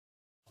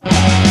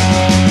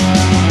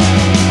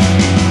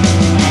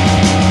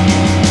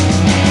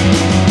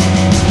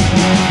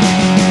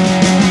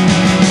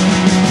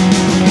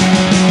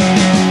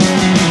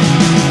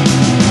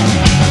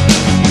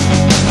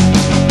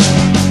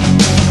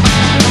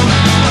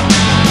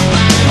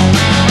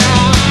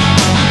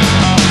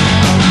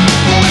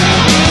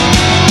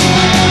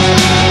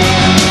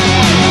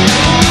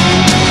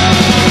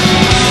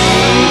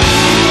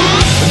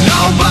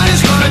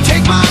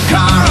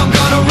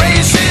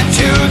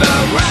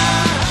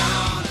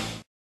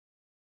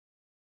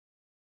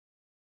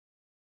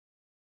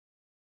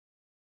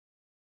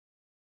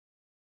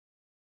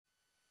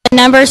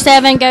Number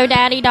 7,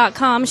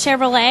 GoDaddy.com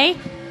Chevrolet.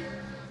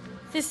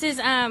 This is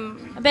a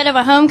bit of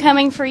a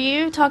homecoming for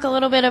you. Talk a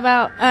little bit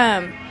about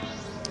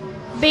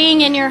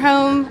being in your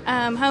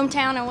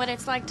hometown and what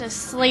it's like to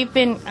sleep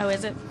in. Oh,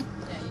 is it?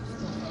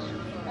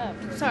 Oh,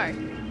 sorry.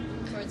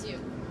 Towards you.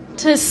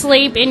 To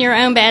sleep in your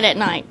own bed at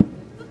night.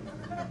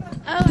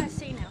 Oh, I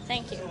see now.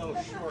 Thank you.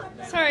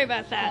 Sorry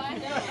about that.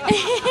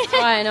 That's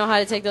why I know how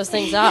to take those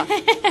things off.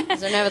 'Cause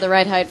they're never the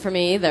right height for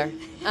me either.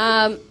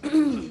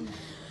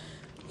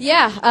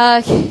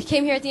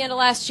 Came here at the end of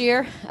last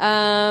year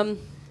in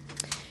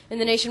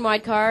the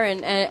Nationwide car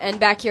and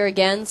back here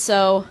again.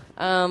 So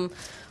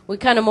we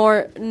kind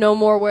of know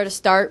more where to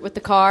start with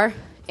the car,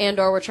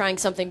 or we're trying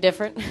something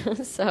different.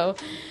 So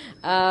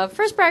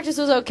first practice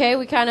was okay.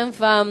 We kind of,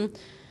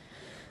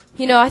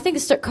 I think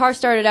the car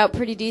started out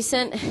pretty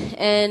decent,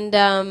 and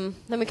then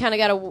we kind of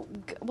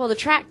the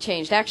track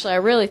changed. Actually, I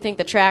really think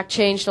the track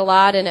changed a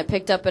lot, and it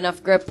picked up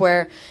enough grip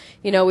where,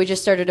 we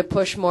just started to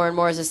push more and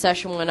more as the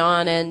session went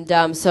on,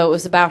 and so it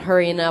was about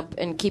hurrying up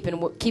and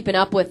keeping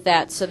up with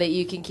that so that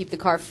you can keep the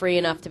car free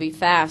enough to be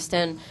fast.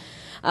 And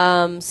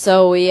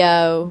so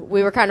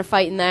we were kind of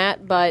fighting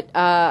that, but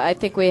I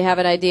think we have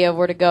an idea of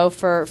where to go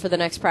for the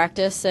next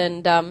practice.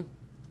 And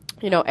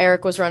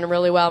Eric was running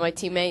really well, my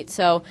teammate,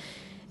 so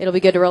it'll be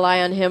good to rely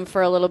on him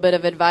for a little bit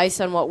of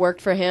advice on what worked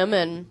for him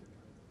and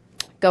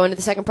go into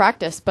the second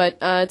practice. But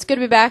it's good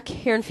to be back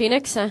here in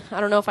Phoenix. I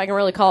don't know if I can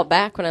really call it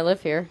back when I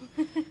live here.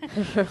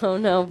 I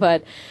don't know,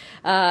 but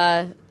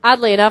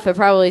oddly enough,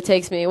 it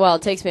takes me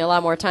a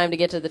lot more time to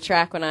get to the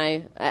track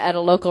at a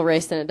local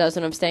race than it does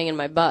when I'm staying in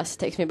my bus. It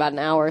takes me about an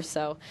hour.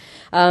 So,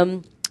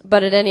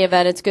 but at any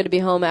event, it's good to be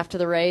home after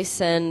the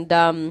race. And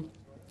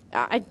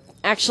I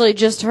actually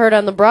just heard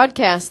on the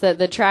broadcast that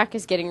the track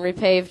is getting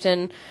repaved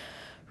and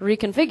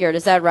reconfigured.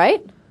 Is that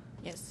right?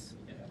 Yes.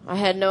 I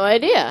had no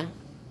idea.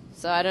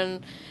 So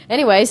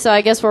Anyway, so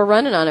I guess we're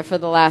running on it for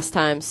the last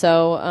time.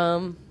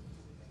 So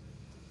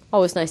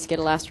always nice to get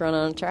a last run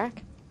on a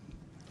track.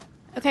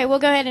 Okay, we'll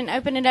go ahead and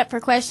open it up for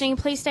questioning.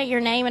 Please state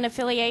your name and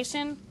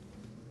affiliation.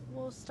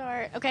 We'll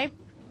start. Okay,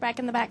 back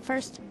in the back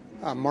first.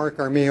 Mark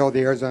Armijo,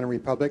 the Arizona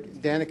Republic.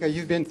 Danica,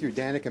 you've been through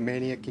Danica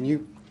Mania. Can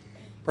you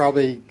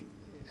probably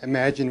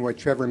imagine what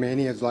Trevor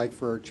Mania is like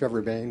for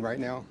Trevor Bayne right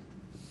now?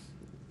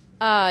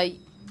 I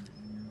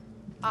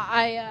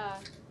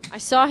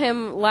saw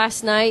him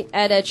last night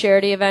at a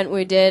charity event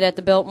we did at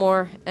the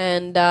Biltmore,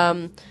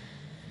 and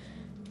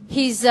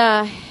he's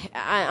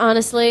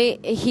honestly,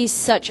 he's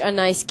such a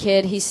nice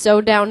kid. He's so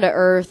down to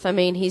earth. I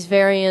mean, he's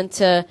very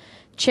into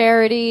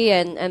charity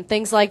and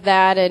things like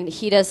that, and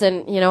he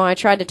doesn't, I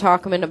tried to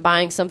talk him into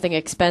buying something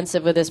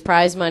expensive with his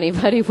prize money,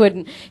 but he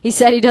wouldn't. He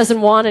said he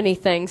doesn't want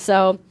anything,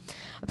 so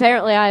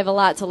apparently I have a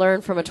lot to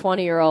learn from a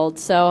 20-year-old,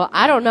 so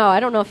I don't know. I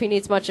don't know if he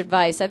needs much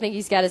advice. I think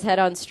he's got his head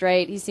on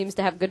straight. He seems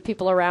to have good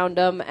people around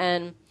him,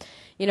 and,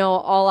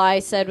 all I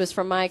said was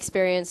from my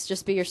experience,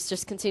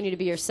 just continue to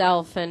be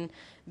yourself and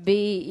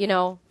be,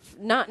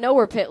 not know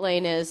where pit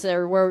lane is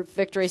or where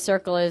victory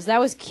circle is. That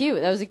was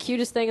cute. That was the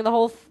cutest thing of the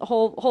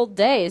whole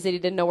day is that he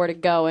didn't know where to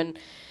go, and,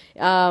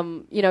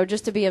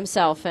 just to be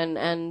himself,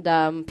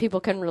 and people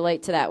can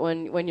relate to that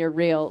when you're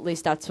real. At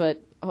least that's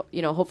what,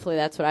 hopefully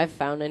that's what I've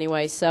found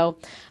anyway. So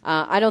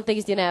I don't think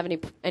he's going to have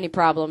any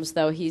problems,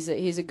 though. He's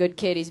a good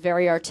kid. He's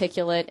very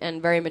articulate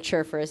and very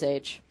mature for his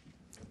age.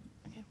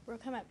 Okay, we'll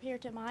come up here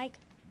to Mike,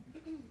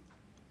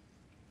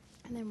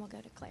 and then we'll go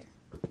to Claire.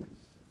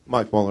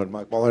 Mike Muller,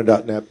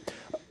 MikeMuller.net.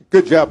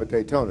 Good job at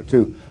Daytona,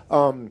 too.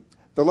 The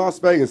Las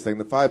Vegas thing,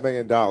 the $5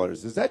 million,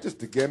 is that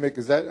just a gimmick?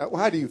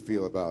 How do you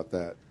feel about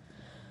that?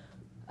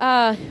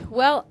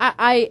 Well,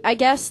 I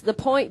guess the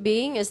point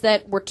being is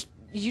that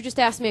you just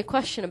asked me a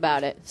question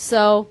about it.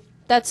 So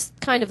that's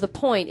kind of the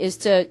point, is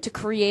to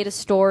create a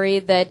story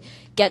that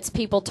gets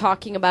people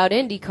talking about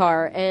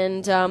IndyCar.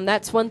 And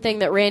that's one thing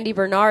that Randy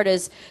Bernard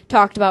has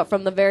talked about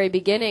from the very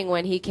beginning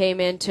when he came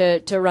in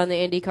to run the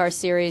IndyCar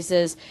series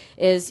is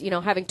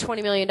having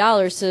 $20 million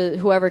to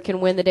whoever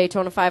can win the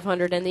Daytona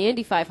 500 and the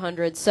Indy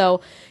 500.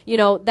 So,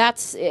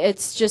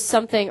 it's just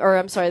something, or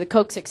I'm sorry, the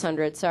Coke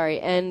 600, sorry.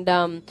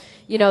 And,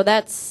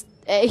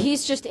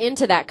 he's just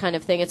into that kind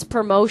of thing. It's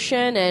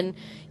promotion, and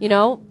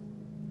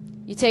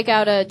you take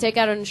out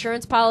an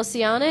insurance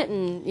policy on it,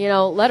 and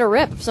let her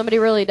rip. If somebody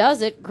really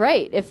does it,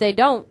 great. If they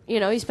don't,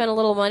 you spend a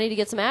little money to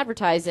get some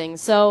advertising.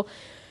 So,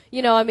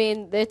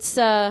 it's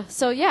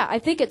I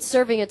think it's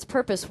serving its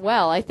purpose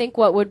well. I think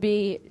what would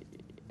be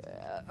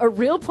a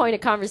real point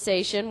of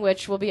conversation,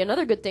 which will be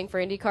another good thing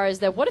for IndyCar, is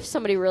that what if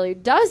somebody really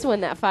does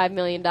win that $5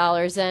 million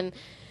and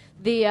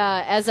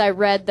as I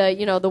read,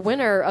 the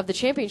winner of the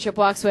championship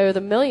walks away with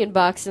 $1 million,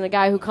 and the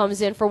guy who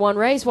comes in for one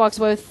race walks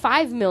away with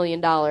 $5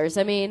 million.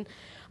 I mean,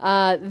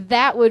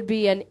 that would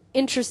be an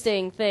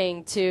interesting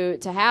thing to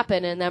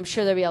happen, and I'm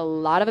sure there'll be a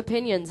lot of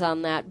opinions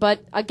on that. But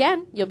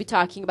again, you'll be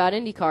talking about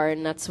IndyCar,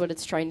 and that's what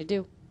it's trying to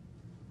do.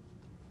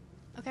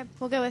 Okay,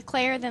 we'll go with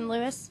Claire, then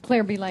Lewis.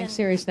 Claire B. Lang,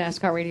 Sirius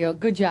NASCAR Radio.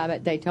 Good job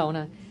at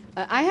Daytona.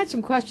 I had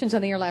some questions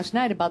on the air last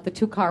night about the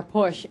two-car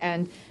push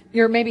and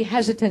your maybe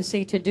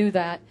hesitancy to do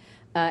that.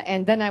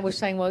 And then I was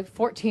saying, well,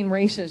 14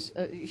 races.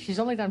 She's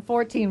only done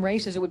 14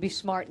 races. It would be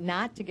smart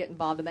not to get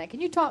involved in that.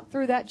 Can you talk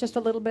through that just a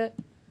little bit?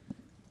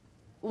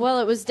 Well,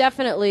 it was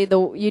definitely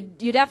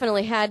you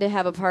definitely had to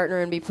have a partner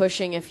and be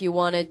pushing if you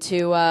wanted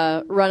to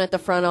run at the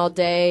front all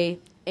day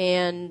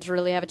and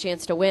really have a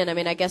chance to win. I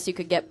mean, I guess you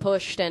could get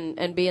pushed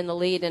and be in the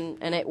lead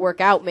and it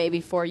work out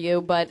maybe for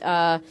you,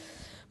 but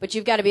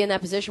you've got to be in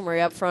that position where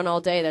you're up front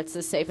all day. That's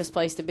the safest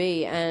place to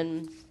be.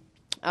 And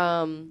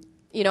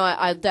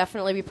I'll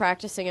definitely be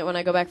practicing it when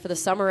I go back for the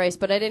summer race,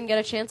 but I didn't get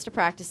a chance to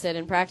practice it.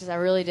 In practice, I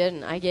really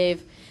didn't. I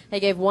gave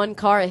one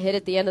car a hit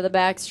at the end of the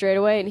back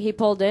straightaway, and he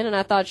pulled in, and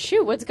I thought,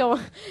 shoot, what's going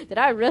on? Did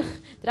I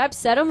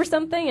upset him or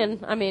something? And,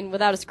 I mean,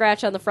 without a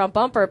scratch on the front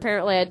bumper,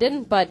 apparently I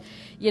didn't, but,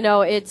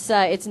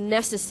 it's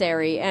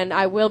necessary, and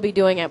I will be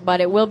doing it, but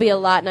it will be a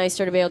lot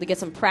nicer to be able to get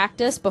some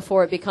practice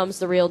before it becomes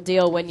the real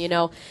deal when,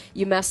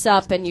 you mess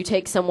up and you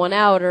take someone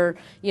out or,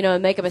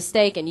 make a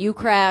mistake and you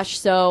crash,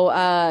 so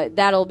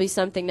that'll be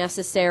something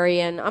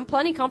necessary, and I'm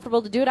plenty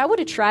comfortable to do it. I would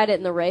have tried it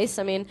in the race.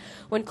 I mean,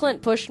 when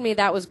Clint pushed me,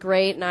 that was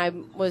great, and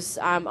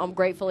I'm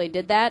grateful he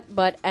did that,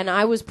 and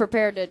I was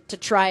prepared to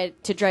try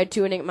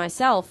doing it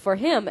myself for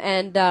him,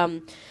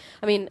 and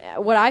I mean,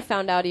 what I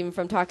found out even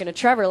from talking to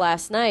Trevor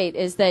last night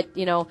is that,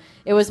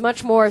 it was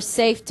much more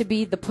safe to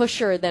be the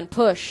pusher than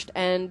pushed.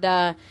 And,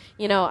 I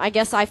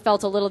guess I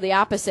felt a little the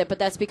opposite, but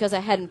that's because I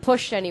hadn't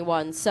pushed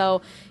anyone.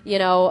 So,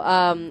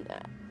 I'm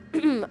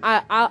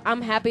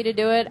happy to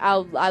do it.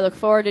 I look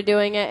forward to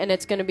doing it, and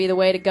it's going to be the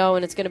way to go,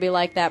 and it's going to be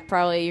like that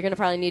probably. You're going to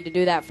probably need to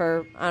do that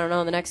for, I don't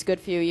know, the next good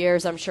few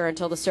years, I'm sure,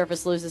 until the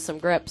surface loses some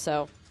grip.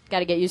 So, got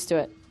to get used to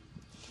it.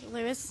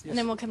 Lewis, and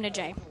then we'll come to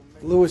Jay.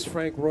 Lewis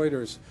Frank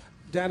Reuters.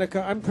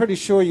 Danica, I'm pretty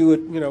sure you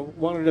would,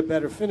 wanted a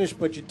better finish,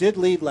 but you did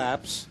lead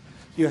laps.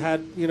 You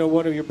had,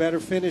 one of your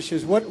better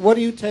finishes. What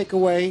do you take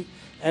away?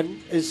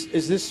 And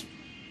is this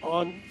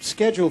on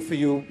schedule for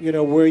you?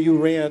 Where you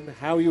ran,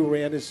 how you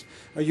ran.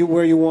 Are you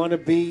where you want to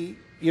be?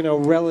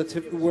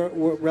 Relative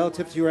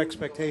to your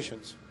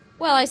expectations.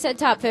 Well, I said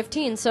top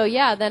 15, so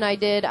yeah, then I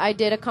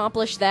did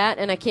accomplish that,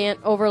 and I can't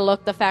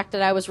overlook the fact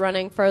that I was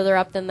running further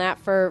up than that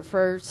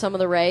for some of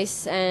the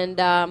race, and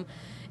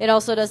it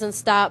also doesn't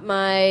stop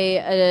my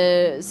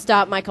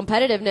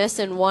competitiveness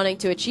and wanting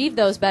to achieve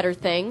those better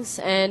things.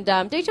 And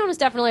Daytona is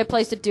definitely a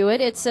place to do it.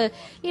 It's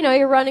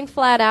you're running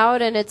flat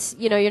out, and it's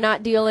you're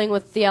not dealing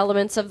with the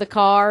elements of the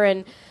car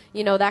and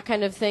that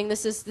kind of thing.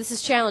 This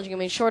is challenging. I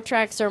mean, short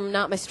tracks are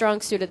not my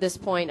strong suit at this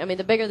point. I mean,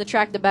 the bigger the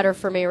track, the better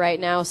for me right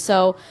now.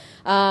 So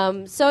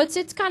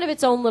it's kind of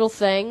its own little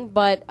thing.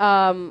 But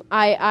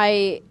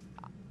I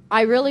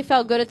really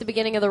felt good at the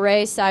beginning of the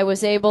race. I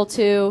was able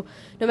to,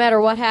 no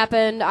matter what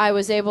happened, I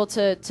was able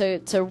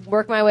to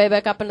work my way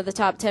back up into the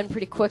top 10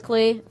 pretty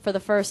quickly for the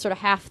first sort of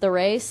half the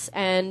race,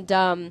 and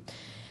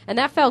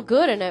that felt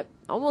good, and it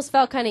almost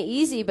felt kind of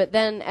easy. But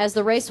then as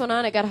the race went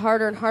on, it got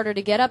harder and harder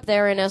to get up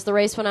there, and as the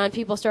race went on,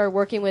 people started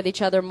working with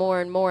each other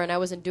more and more, and I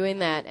wasn't doing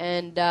that,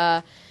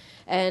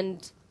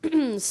 and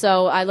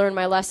so I learned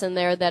my lesson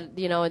there that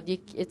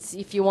it's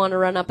if you want to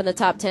run up in the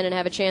top 10 and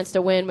have a chance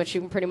to win, which you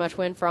can pretty much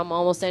win from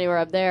almost anywhere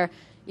up there,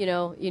 you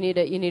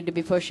need to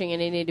be pushing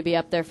and you need to be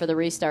up there for the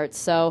restarts.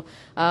 So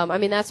I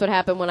mean, that's what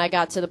happened when I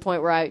got to the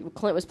point where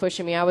Clint was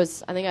pushing me. I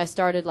think I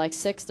started like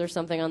 6th or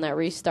something on that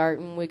restart,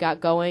 and we got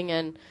going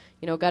and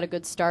got a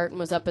good start and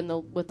was up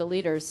with the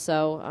leaders.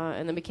 So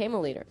and then became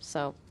a leader.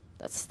 So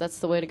that's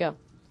the way to go.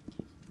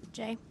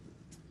 Jay.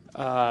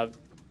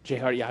 Jay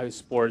Hart, Yahoo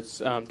Sports.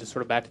 Just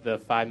sort of back to the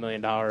 $5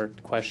 million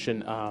question.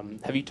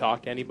 Have you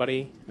talked to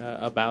anybody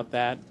about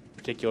that?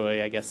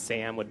 Particularly, I guess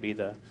Sam would be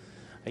the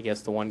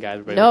one guy.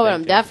 No, but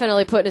I'm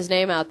definitely putting his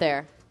name out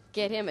there.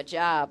 Get him a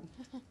job.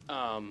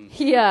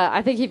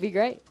 I think he'd be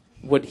great.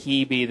 Would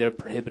he be the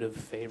prohibitive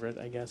favorite,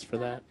 I guess, for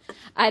that?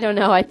 I don't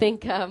know. I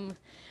think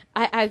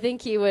I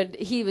think he would.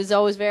 He was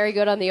always very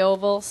good on the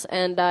ovals,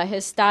 and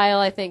his style,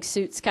 I think,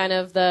 suits kind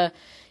of the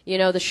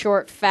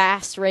short,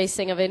 fast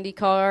racing of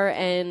IndyCar,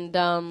 and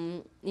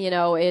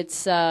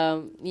it's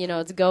go.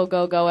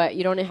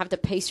 You don't have to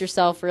pace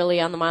yourself really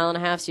on the mile and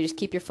a half, so you just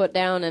keep your foot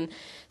down, and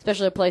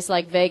especially a place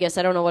like Vegas.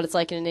 I don't know what it's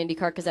like in an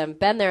IndyCar because I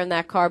haven't been there in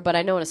that car, but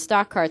I know in a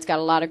stock car it's got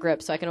a lot of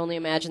grip, so I can only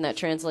imagine that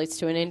translates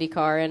to an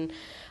IndyCar. And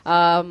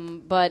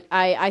but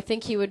I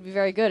think he would be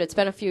very good. It's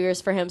been a few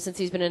years for him since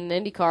he's been in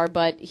an IndyCar,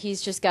 but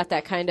he's just got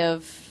that kind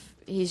of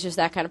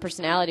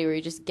personality where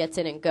he just gets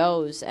in and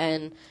goes,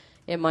 and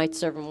it might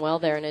serve him well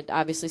there, and it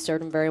obviously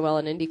served him very well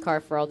in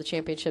IndyCar for all the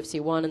championships he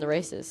won in the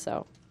races.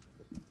 So,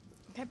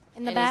 okay,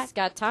 in the back, he's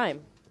got time.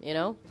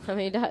 I mean,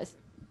 he does.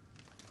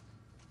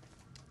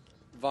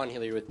 Vaughn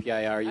Hilliard with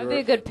PIR. That'd be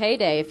a good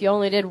payday if you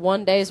only did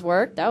one day's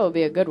work. That would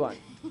be a good one.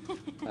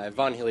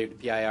 Vaughn Hilliard with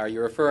PIR.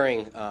 You're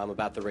referring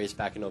about the race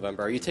back in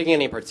November. Are you taking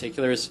any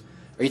particulars?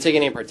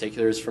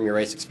 From your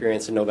race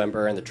experience in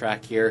November and the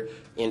track here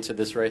into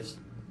this race?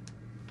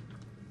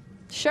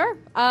 Sure.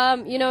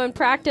 In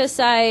practice,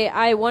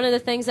 I one of the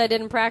things I did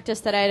in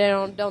practice that I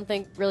don't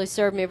think really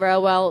served me very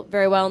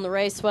well in the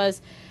race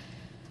was,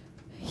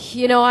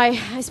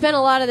 I spent a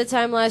lot of the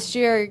time last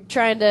year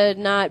trying to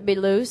not be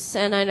loose,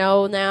 and I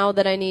know now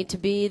that I need to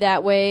be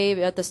that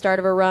way at the start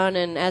of a run,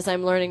 and as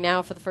I'm learning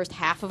now for the first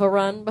half of a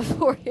run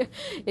before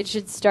it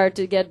should start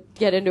to get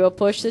into a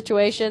push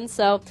situation.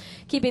 So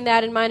keeping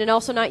that in mind, and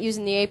also not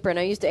using the apron.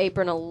 I used the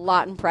apron a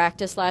lot in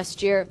practice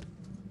last year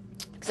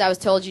because I was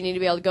told you need to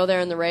be able to go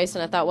there in the race,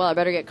 and I thought, well, I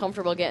better get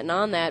comfortable getting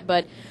on that.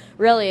 But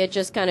really, it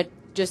just kind of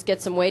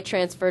gets some weight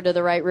transfer to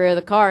the right rear of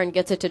the car and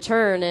gets it to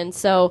turn. And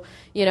so,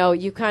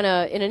 you kind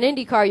of, in an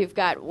Indy car, you've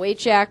got weight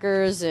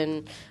jackers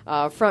and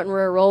front and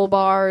rear roll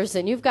bars,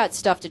 and you've got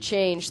stuff to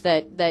change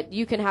that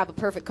you can have a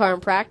perfect car in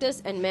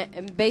practice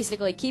and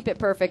basically keep it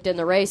perfect in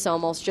the race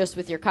almost just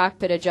with your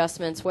cockpit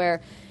adjustments, where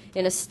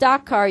in a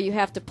stock car you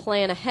have to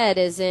plan ahead,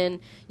 as in,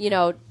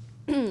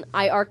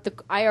 I arc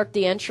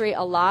the entry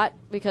a lot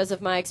because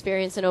of my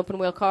experience in open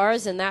wheel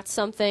cars, and that's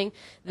something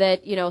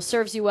that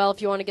serves you well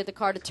if you want to get the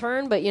car to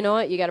turn. But you know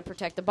what? You got to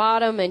protect the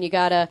bottom, and you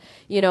gotta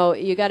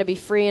be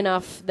free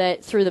enough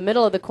that through the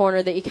middle of the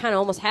corner that you kind of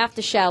almost have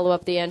to shallow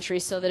up the entry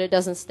so that it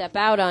doesn't step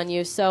out on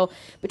you. So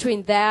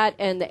between that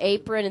and the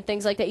apron and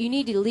things like that, you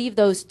need to leave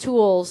those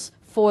tools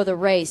for the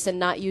race and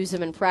not use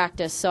them in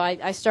practice. So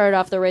I started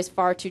off the race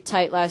far too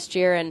tight last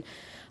year, and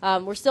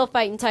we're still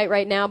fighting tight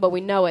right now, but we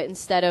know it.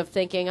 Instead of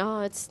thinking,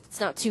 oh, it's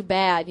not too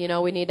bad,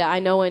 we need to. I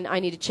know, and I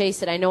need to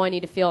chase it. I know I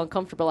need to feel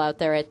uncomfortable out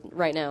there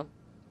right now.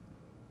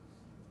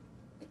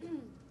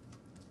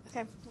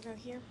 Okay, we'll go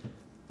here.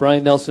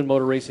 Brian Nelson,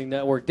 Motor Racing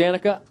Network.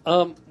 Danica,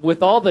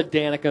 with all the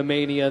Danica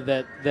mania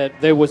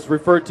that was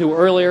referred to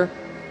earlier,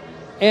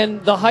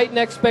 and the heightened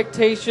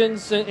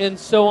expectations and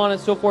so on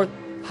and so forth,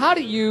 how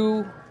do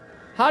you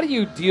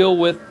deal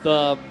with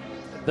the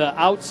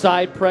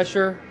outside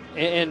pressure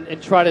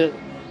and try to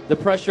the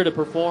pressure to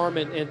perform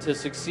and to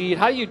succeed?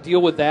 How do you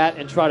deal with that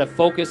and try to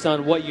focus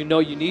on what you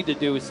need to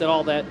do and set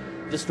all that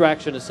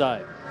distraction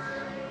aside?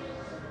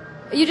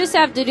 You just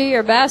have to do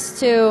your best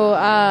to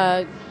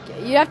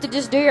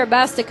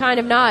kind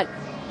of not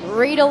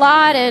read a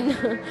lot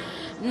and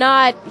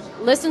not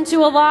listen to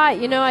a lot.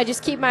 I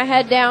just keep my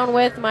head down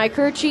with my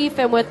crew chief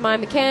and with my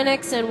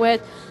mechanics and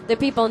with the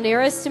people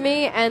nearest to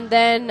me, and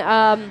then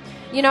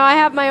I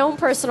have my own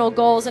personal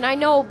goals, and I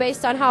know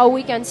based on how a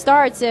weekend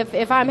starts,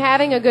 if I'm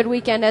having a good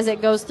weekend as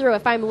it goes through,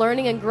 if I'm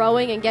learning and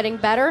growing and getting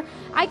better,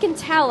 I can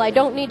tell. I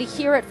don't need to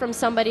hear it from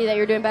somebody that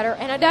you're doing better,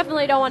 and I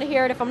definitely don't want to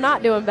hear it if I'm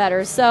not doing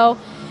better. So,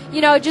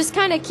 just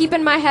kind of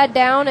keeping my head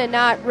down and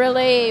not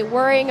really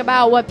worrying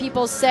about what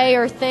people say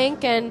or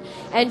think, and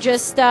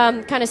just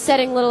kind of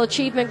setting little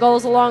achievement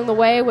goals along the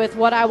way with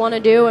what I want to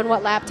do and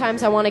what lap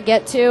times I want to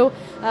get to.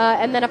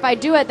 And then if I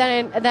do it,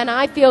 then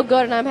I feel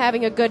good and I'm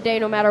having a good day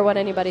no matter what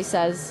anybody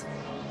says.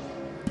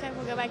 Okay,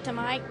 we'll go back to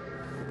Mike.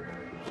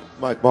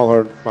 Mike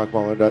Muller,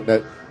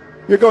 MikeMuller.net.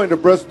 You're going to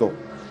Bristol.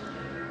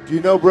 Do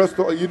you know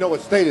Bristol? You know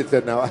what state it's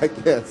in now, I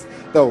guess.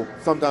 Though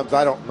sometimes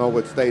I don't know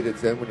what state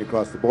it's in when you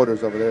cross the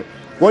borders over there.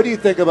 What do you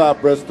think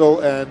about Bristol,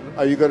 and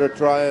are you going to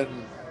try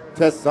and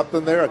test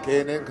something there, a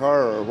K&N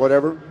car or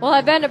whatever? Well,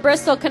 I've been to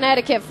Bristol,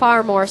 Connecticut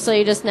far more, so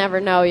you just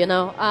never know,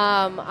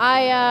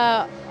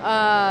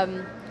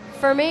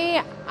 For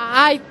me,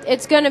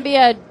 it's just going to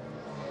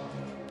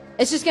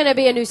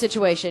be a new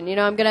situation.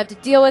 I'm going to have to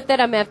deal with it.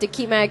 I'm going to have to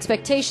keep my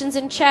expectations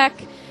in check.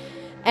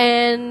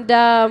 And,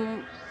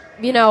 I'm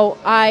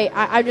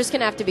just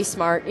going to have to be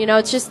smart.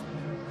 It's just,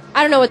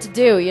 I don't know what to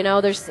do.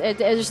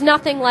 There's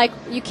nothing like,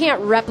 you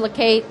can't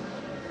replicate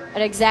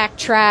an exact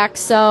track.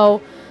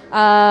 So,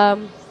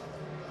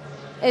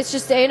 it's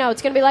just,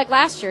 it's going to be like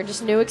last year,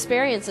 just new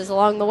experiences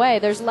along the way.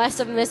 There's less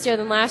of them this year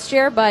than last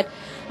year, but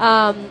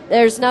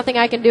there's nothing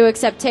I can do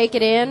except take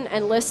it in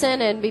and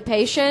listen and be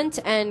patient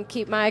and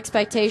keep my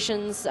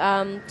expectations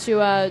to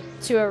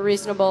a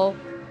reasonable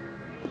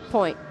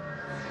point.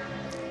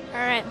 All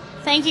right.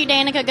 Thank you,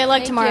 Danica. Good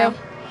luck tomorrow.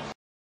 You.